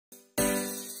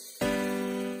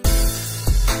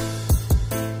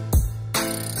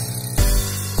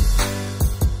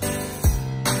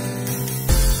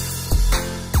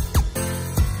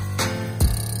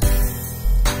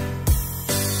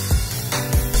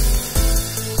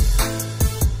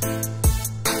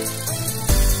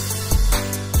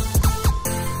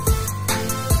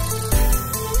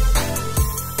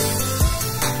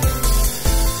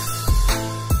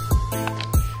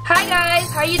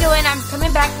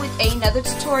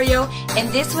tutorial. And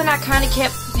this one I kind of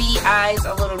kept the eyes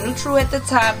a little neutral at the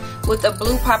top with a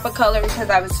blue pop of color because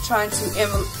I was trying to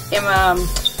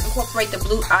incorporate the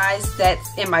blue eyes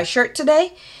that's in my shirt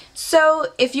today. So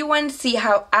if you want to see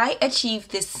how I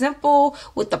achieved this simple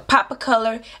with the pop of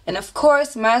color, and of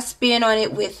course my spin on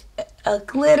it with a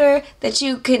glitter that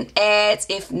you can add,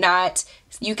 if not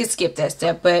you can skip that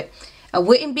step, but I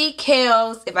wouldn't be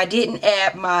Kels if I didn't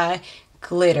add my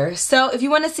glitter. So if you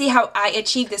want to see how I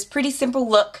achieved this pretty simple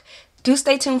look, do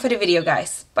stay tuned for the video,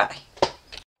 guys. Bye.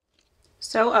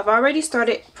 So I've already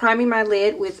started priming my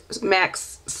lid with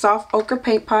MAC's soft ochre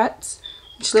paint pots,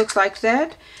 which looks like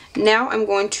that. Now I'm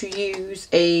going to use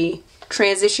a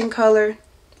transition color.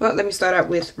 Well, let me start out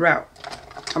with brow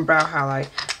highlight.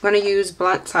 I'm going to use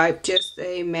blunt type, just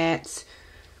a matte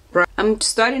brown. I'm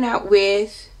starting out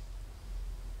with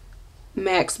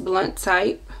MAC's blunt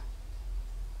type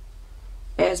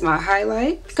as my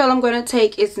highlight. The color I'm going to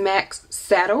take is MAC's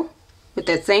Saddle with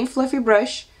that same fluffy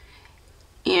brush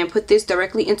and put this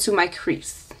directly into my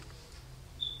crease.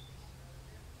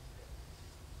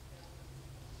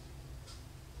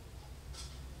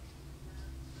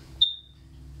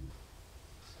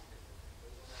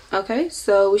 Okay,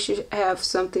 so we should have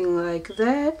something like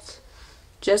that,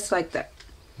 just like that.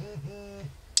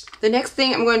 The next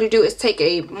thing I'm going to do is take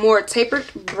a more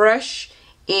tapered brush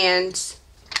and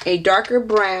a darker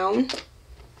brown,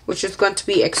 which is going to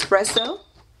be espresso,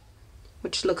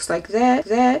 which looks like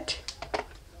that.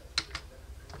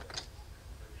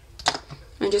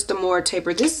 And just a more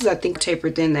tapered. This is, I think,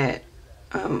 tapered than that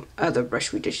other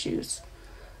brush we just used.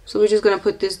 So we're just going to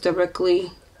put this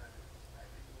directly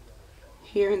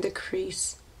here in the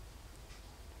crease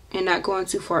and not going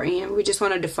too far in. We just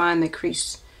want to define the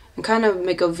crease and kind of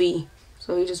make a V.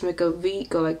 So we just make a V,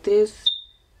 go like this,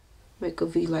 make a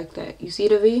V like that. You see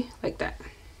the V? Like that.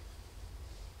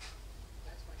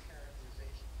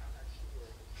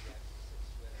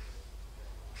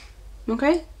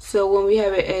 Okay, so when we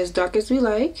have it as dark as we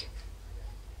like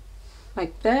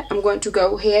that, I'm going to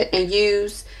go ahead and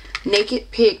use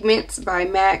Naked Pigments by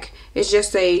MAC. It's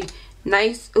just a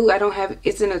nice, I don't have,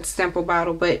 it's in a sample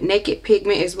bottle, but Naked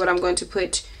Pigment is what I'm going to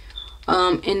put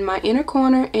in my inner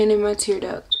corner and in my tear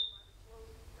duct.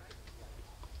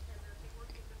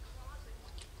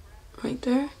 Right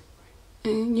there.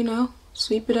 And, you know,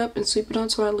 sweep it up and sweep it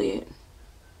onto our lid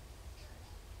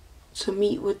to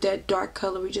meet with that dark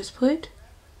color we just put.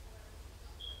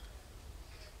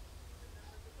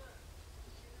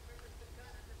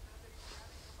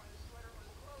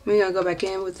 We're going to go back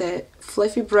in with that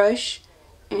fluffy brush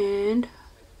and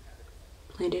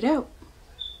blend it out.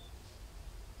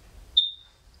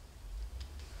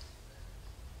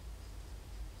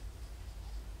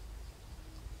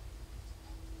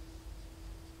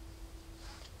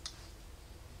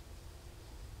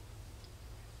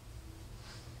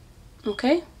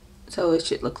 Okay, so it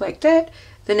should look like that.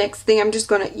 The next thing I'm just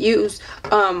going to use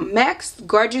MAC's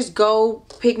Gorgeous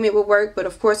Gold pigment will work, but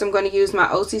of course I'm going to use my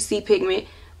OCC pigment,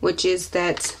 which is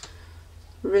that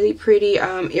really pretty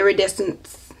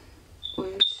iridescent,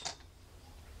 which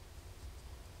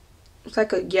it's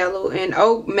like a yellow, and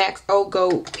MAC's Old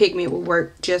Gold pigment will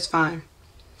work just fine.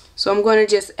 So I'm going to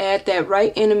just add that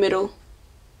right in the middle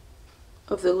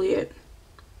of the lid.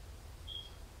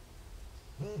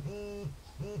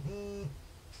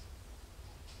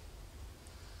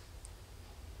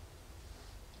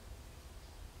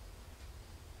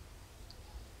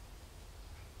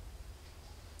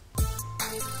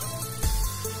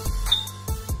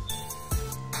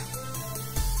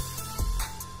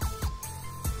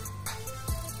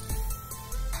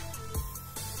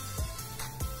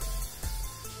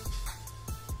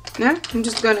 Now I'm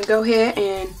just going to go ahead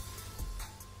and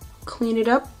clean it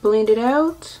up, blend it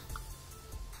out.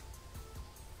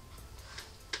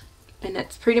 And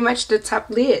that's pretty much the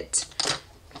top lid.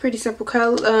 Pretty simple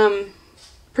color,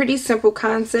 pretty simple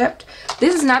concept.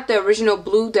 This is not the original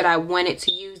blue that I wanted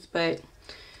to use, but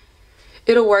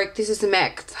it'll work. This is the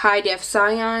MAC High Def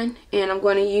Cyan, and I'm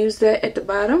going to use that at the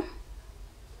bottom.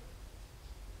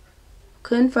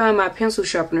 Couldn't find my pencil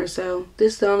sharpener, so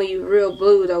this is the only real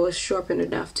blue that was sharpened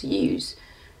enough to use.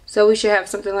 So we should have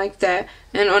something like that.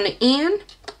 And on the end,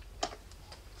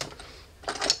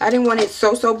 I didn't want it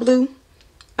so blue.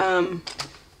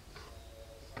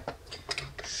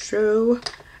 So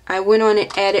I went on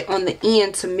and added on the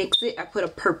end to mix it. I put a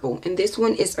purple, and this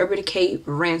one is Urban Decay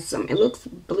Ramson. It looks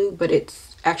blue, but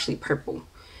it's actually purple.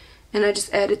 And I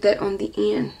just added that on the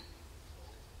end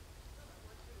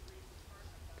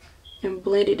and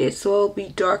blended it so it'll be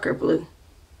darker blue.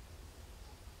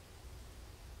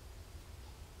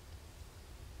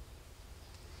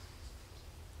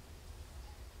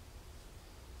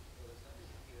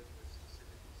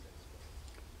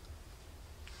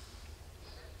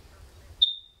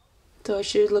 So it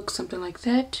should look something like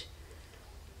that.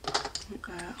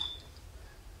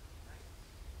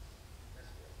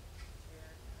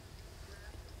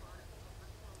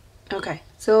 Okay,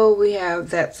 so we have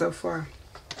that so far.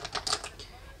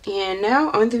 And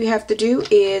now only thing we have to do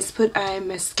is put a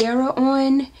mascara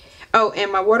on. Oh,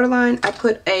 and my waterline, I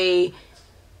put a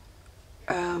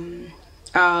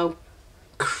I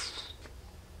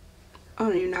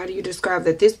don't even know how you describe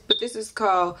that. But this is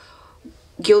called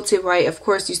Gilded White. Of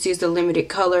course, you see it's a limited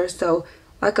color, so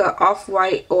like a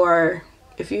off-white, or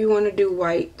if you want to do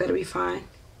white, that'll be fine.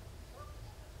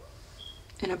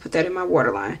 And I put that in my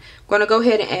waterline. I'm going to go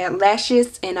ahead and add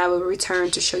lashes, and I will return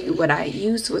to show you what I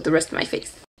use with the rest of my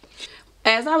face.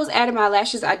 As I was adding my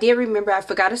lashes, I did remember I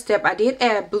forgot a step. I did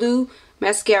add blue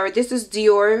mascara. This is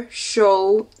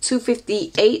Doirshow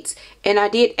 258, and I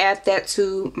did add that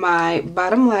to my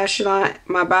bottom lash line,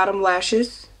 my bottom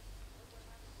lashes,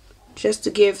 just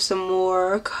to give some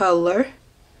more color,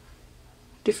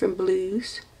 different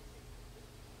blues.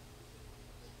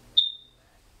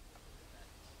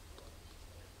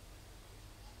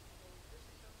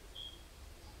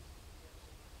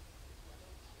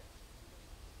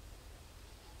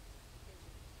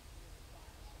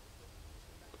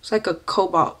 It's like a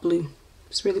cobalt blue.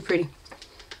 It's really pretty.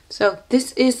 So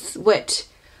this is what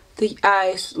the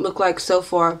eyes look like so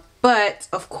far. But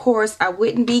of course I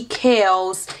wouldn't be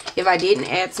Kels if I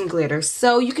didn't add some glitter.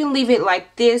 So you can leave it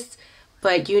like this,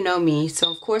 but you know me.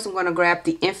 So of course I'm going to grab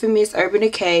the infamous Urban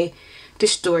Decay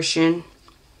Distortion.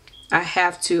 I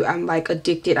have to. I'm like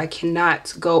addicted. I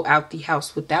cannot go out the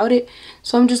house without it.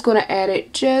 So I'm just going to add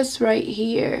it just right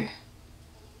here.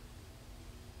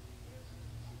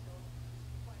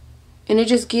 And it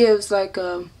just gives like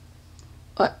I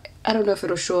don't know if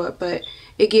it'll show it, but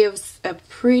it gives a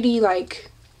pretty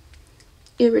like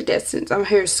iridescence. I'm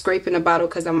here scraping the bottle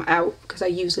because I'm out, because I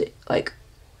use it like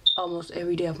almost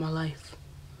every day of my life.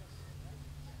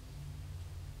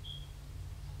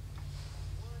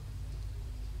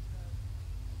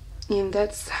 And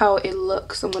that's how it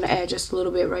looks. I'm going to add just a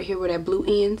little bit right here where that blue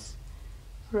ends.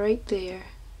 Right there.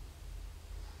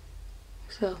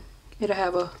 So it'll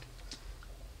have a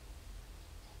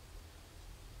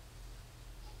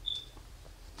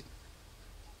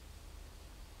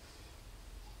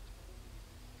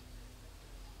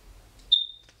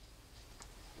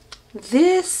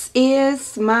this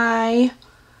is my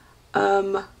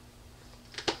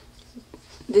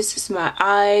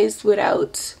eyes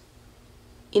without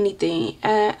anything.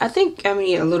 I think I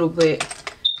need a little bit.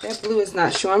 That blue is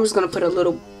not sure. I'm just gonna put a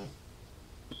little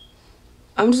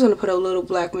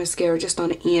black mascara just on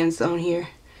the ends on here,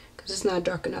 because it's not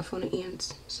dark enough on the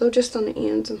ends. So just on the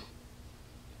ends,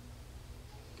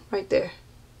 right there.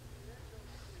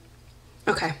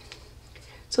 Okay.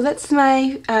 So that's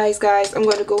my eyes, guys. I'm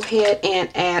going to go ahead and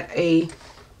add a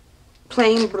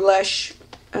plain blush.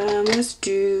 Let's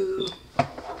do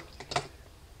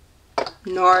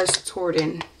NARS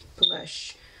Torrid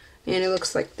blush. And it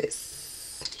looks like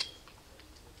this.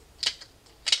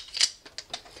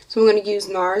 So I'm going to use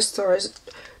NARS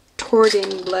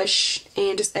Torrid blush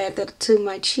and just add that to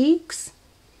my cheeks.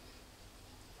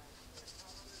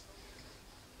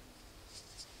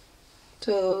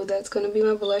 So that's going to be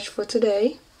my blush for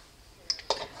today.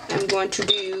 I'm going to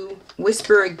do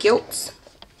Whisper of Guilt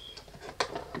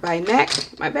by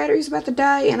MAC. My battery's about to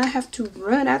die and I have to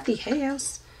run out the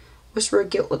house. Whisper of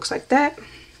Guilt looks like that.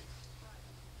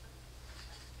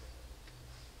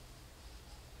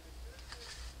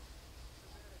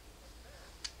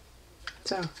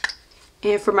 So,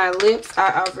 and for my lips,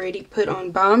 I already put on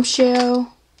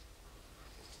Bombshell.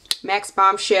 MAC's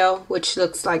Bombshell, which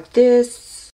looks like this.